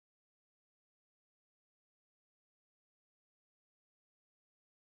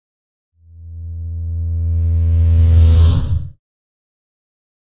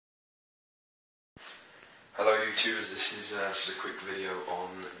Hello YouTubers, this is just a quick video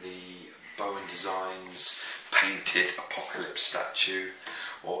on the Bowen Designs painted apocalypse statue,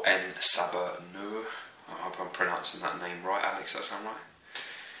 or En Sabah Nur. I hope I'm pronouncing that name right. Alex, does that sound right?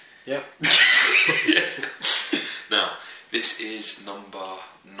 Yeah. Now, this is number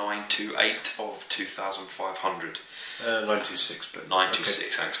 928 of 2500. 926, but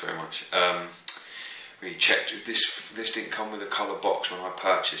 926, okay. Thanks very much. We checked, this didn't come with a colour box when I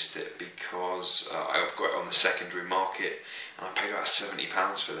purchased it because I got it on the secondary market and I paid about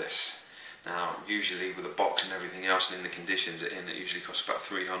 £70 for this. Now, usually with a box and everything else and in the conditions it usually costs about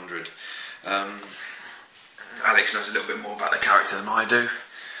 300. Alex knows a little bit more about the character than I do,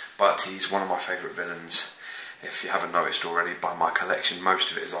 but he's one of my favourite villains. If you haven't noticed already, by my collection, most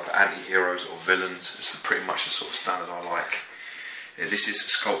of it is either anti-heroes or villains. It's pretty much the sort of standard I like. This is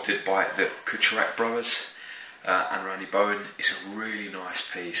sculpted by the Kucharak brothers and Randy Bowen. It's a really nice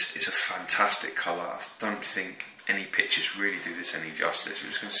piece. It's a fantastic colour. I don't think any pictures really do this any justice. We're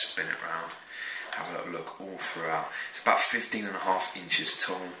just going to spin it round, have a little look all throughout. It's about 15.5 inches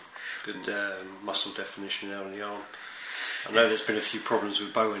tall. Good muscle definition there on the arm. I know there's been a few problems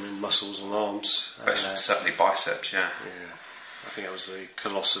with Bowen and muscles on arms. But certainly biceps, yeah. Yeah, I think that was the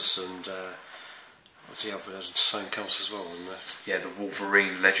Colossus and what's the other? There's something else as well, wasn't there? Yeah, the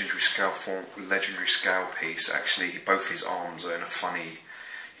Wolverine legendary scale piece. Actually, both his arms are in a funny,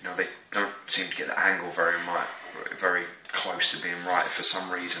 they don't seem to get the angle very close to being right for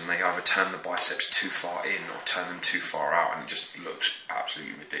some reason. They either turn the biceps too far in or turn them too far out, and it just looks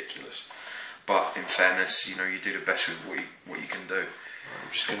absolutely ridiculous. But in fairness, you do the best with what you can do.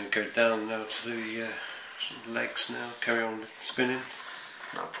 I'm just going to go down now to the legs now. Carry on spinning.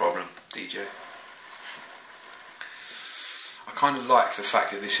 No problem, DJ. I kind of like the fact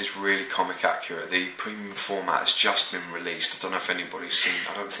that this is really comic accurate. The premium format has just been released. I don't know if anybody's seen.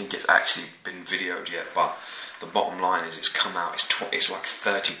 I don't think it's actually been videoed yet, but the bottom line is it's come out. It's like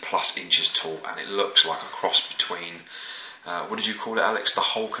 30 plus inches tall, and it looks like a cross between what did you call it, Alex? The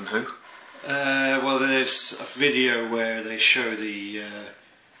Hulk and who? Well, there's a video where they show with the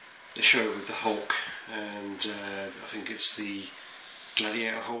Hulk, and I think it's the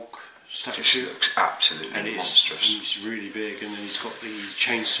Gladiator Hulk statue. It looks absolutely and monstrous. He's really big, and then he's got the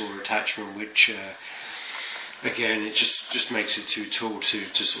chainsaw attachment, which again, it just makes it too tall to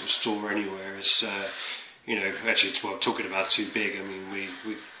sort of store anywhere. It's actually, well, talking about too big. I mean,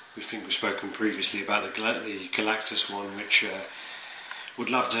 we think we've spoken previously about the Galactus one, which would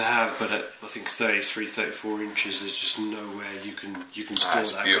love to have, but at I think 33, 34 inches, there's just nowhere you can store that.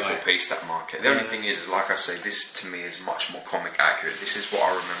 It's a beautiful piece, that market. The only thing is, like I say, this to me is much more comic accurate. This is what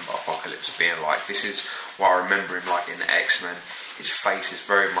I remember Apocalypse being like. This is what I remember him like in the X-Men. His face is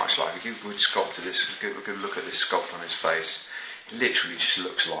very much like, if you would sculpt to this, a good look at this sculpt on his face. It literally just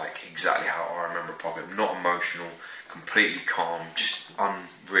looks like exactly how I remember Apocalypse. Not emotional, completely calm, just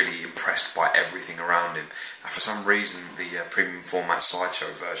really impressed by everything around him. And for some reason, the premium format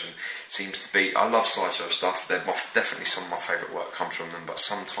Sideshow version seems to be. I love Sideshow stuff. Definitely some of my favourite work comes from them, but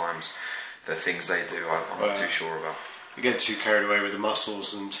sometimes the things they do, I'm not too sure about. You get too carried away with the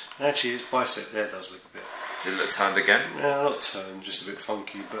muscles, and actually his bicep there does look a bit. Did it look turned again? No, not turned, just a bit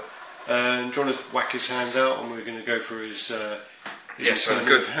funky. But do you want to whack his hand out, and we're going to go through his. Yeah, so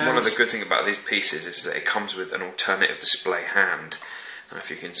one of the good things about these pieces is that it comes with an alternative display hand. I don't know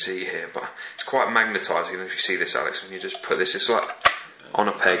if you can see here, but it's quite magnetising. If you see this, Alex, when you just put this, it's like on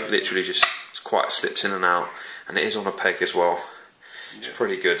a peg, literally just slips in and out, and it is on a peg as well. It's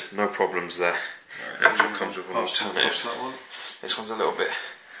pretty good, no problems there. It also comes with an alternative. This one's a little bit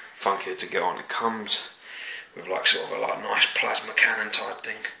funkier to get on. It comes with like sort of a nice plasma cannon type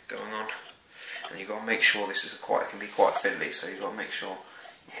thing going on. And you've got to make sure this is it can be quite fiddly, so you've got to make sure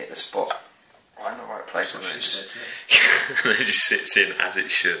you hit the spot right in the right place, and it just sits in as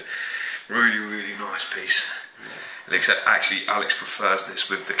it should. Really, really nice piece. Yeah. Except actually, Alex prefers this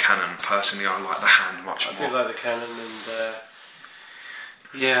with the cannon. Personally, I like the hand much more. I do like the cannon, and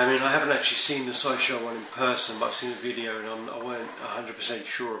yeah, I mean, I haven't actually seen the Sideshow one in person, but I've seen a video, and I weren't 100%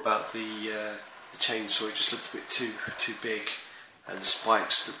 sure about the chainsaw. It just looked a bit too big. And the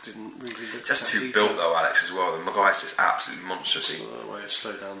spikes that didn't really look just too detailed. Built though, Alex, as well. The guy's just absolutely monstrous. Way to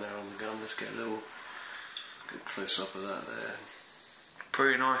slow down there on the gun. Let's get a little good close up of that there.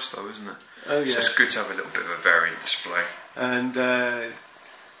 Pretty nice though, isn't it? Oh yeah. So it's good to have a little bit of a variant display. And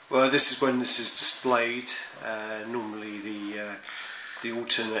well, this is when this is displayed. Normally the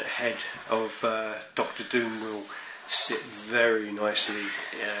alternate head of Dr. Doom will sit very nicely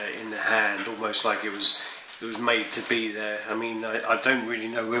in the hand, almost like it was made to be there. I mean, I don't really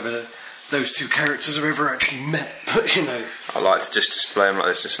know whether those two characters have ever actually met, but you know. I like to just display them like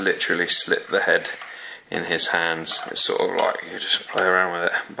this, just literally slip the head in his hands. It's sort of like you just play around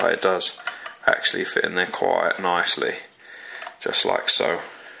with it, but it does actually fit in there quite nicely, just like so.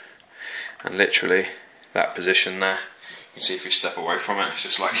 And literally that position there, you can see if you step away from it, it's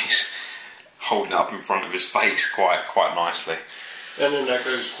just like he's holding it up in front of his face quite nicely. And then that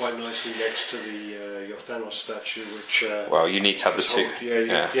goes quite nicely next to the Yothanos statue, which... well, you need to have the two. You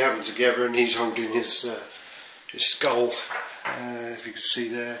have them together, and he's holding his skull, if you can see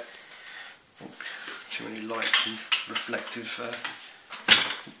there. Too many lights and reflective...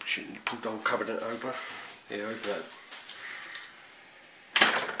 shouldn't pull the old cabinet over. Yeah, open that.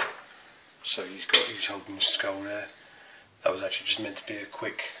 So he's holding his skull there. That was actually just meant to be a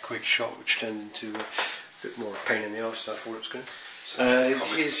quick shot, which turned into a bit more of a pain in the arse than I thought it was going to.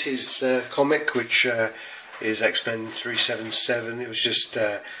 Here's his comic, which is X-Men 377. It was just,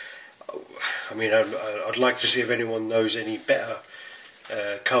 I mean, I'd like to see if anyone knows any better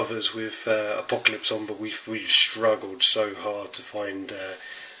covers with Apocalypse on, but we've struggled so hard to find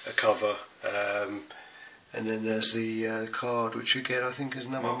a cover. And then there's the card, which again I think is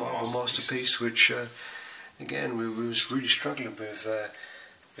another Marvel masterpiece, which again we was really struggling with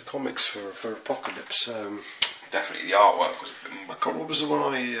the comics for Apocalypse. Definitely the artwork was a bit more... What was the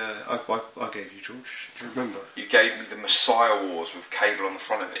one I gave you, George? Do you remember? You gave me the Messiah Wars with Cable on the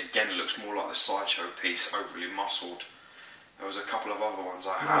front of it. Again, it looks more like the Sideshow piece, overly muscled. There was a couple of other ones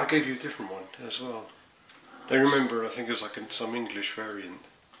I had. I gave you a different one as well. I remember, I think it was like some English variant.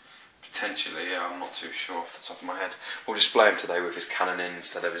 Potentially, yeah, I'm not too sure off the top of my head. We'll display him today with his cannon in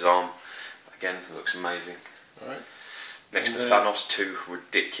instead of his arm. Again, it looks amazing. Alright. Next to Thanos, two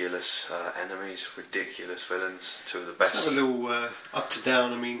ridiculous enemies, ridiculous villains, two of the best. Let's have a little up to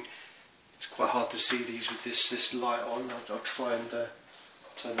down. I mean, it's quite hard to see these with this light on. I'll try and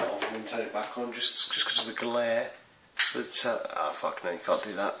turn that off and then turn it back on just because of the glare. But oh fuck no, you can't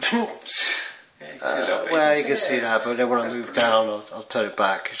do that. Yeah, you can see a little bit. Well, you can see that, but then when I move down, I'll turn it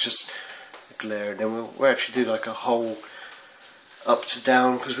back. It's just the glare, and then we'll actually do like a whole up to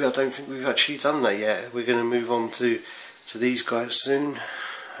down because I don't think we've actually done that yet. We're going to move on to these guys soon,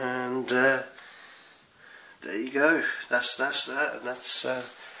 and there you go. That's that, and that's a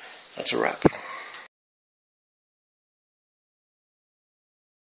wrap.